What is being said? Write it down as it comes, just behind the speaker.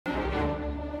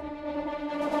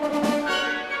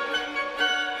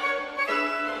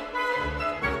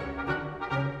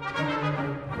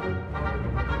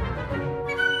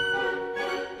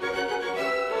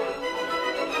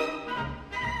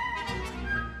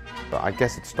But I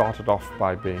guess it started off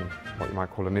by being what you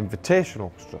might call an invitation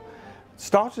orchestra. It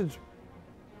started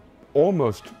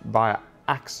almost by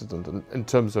accident in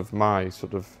terms of my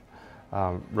sort of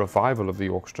revival of the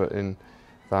orchestra, in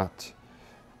that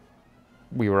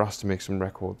we were asked to make some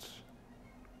records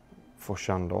for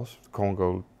Chandos, the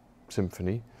Congo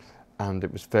Symphony, and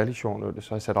it was fairly short notice.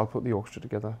 So I said, I'll put the orchestra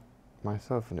together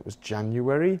myself, and it was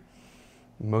January.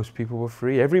 Most people were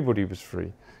free, everybody was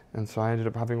free, and so I ended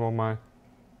up having all my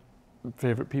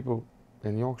favourite people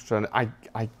in the orchestra. And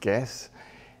I guess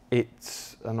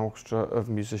it's an orchestra of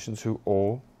musicians who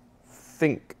all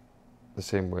think the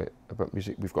same way about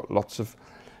music. We've got lots of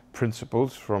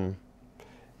principals from,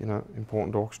 you know,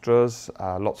 important orchestras,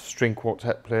 lots of string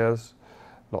quartet players,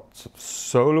 lots of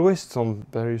soloists on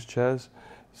various chairs.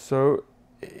 So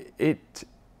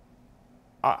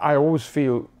I always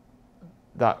feel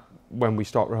that when we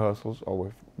start rehearsals or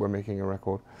if we're making a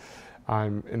record,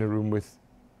 I'm in a room with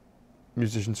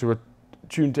musicians who are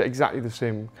tuned to exactly the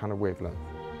same kind of wavelength.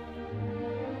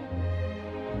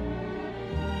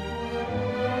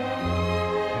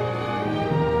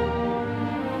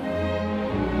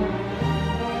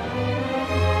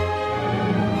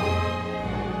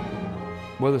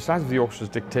 Well, the size of the orchestra is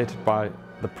dictated by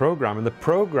the program, and the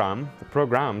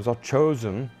programs are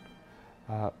chosen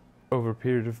over a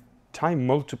period of time,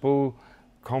 multiple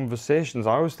conversations.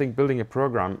 I always think building a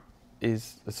program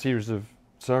is a series of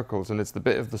circles, and it's the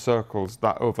bit of the circles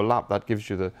that overlap that gives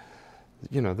you the,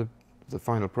 you know, the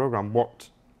final program. What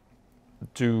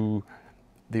do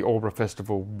the Aldeburgh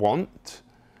Festival want?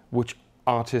 Which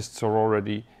artists are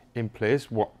already in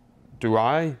place? What do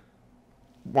I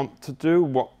want to do?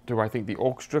 What do I think the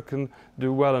orchestra can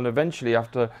do well? And eventually,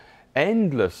 after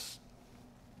endless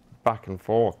back and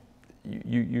forth,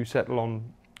 you settle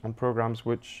on programs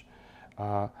which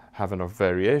have enough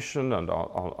variation and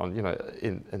are you know,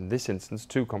 in this instance,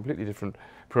 two completely different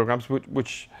programs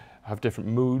which have different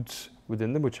moods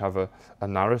within them, which have a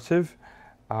narrative,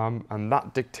 and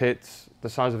that dictates the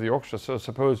size of the orchestra. So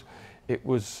suppose it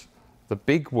was the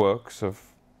big works of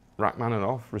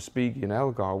Rachmaninoff, Respighi and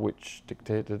Elgar which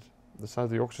dictated the size of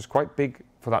the orchestra. It's quite big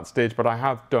for that stage, but I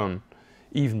have done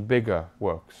even bigger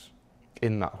works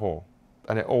in that hall,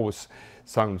 and it always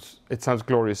sounds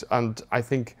glorious. And I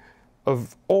think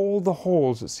of all the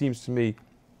halls, it seems to me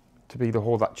to be the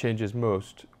hall that changes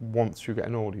most once you get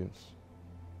an audience.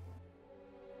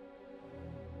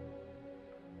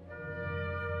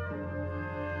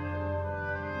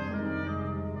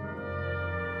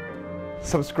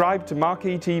 Subscribe to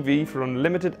Marquee TV for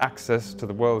unlimited access to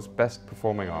the world's best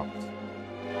performing arts.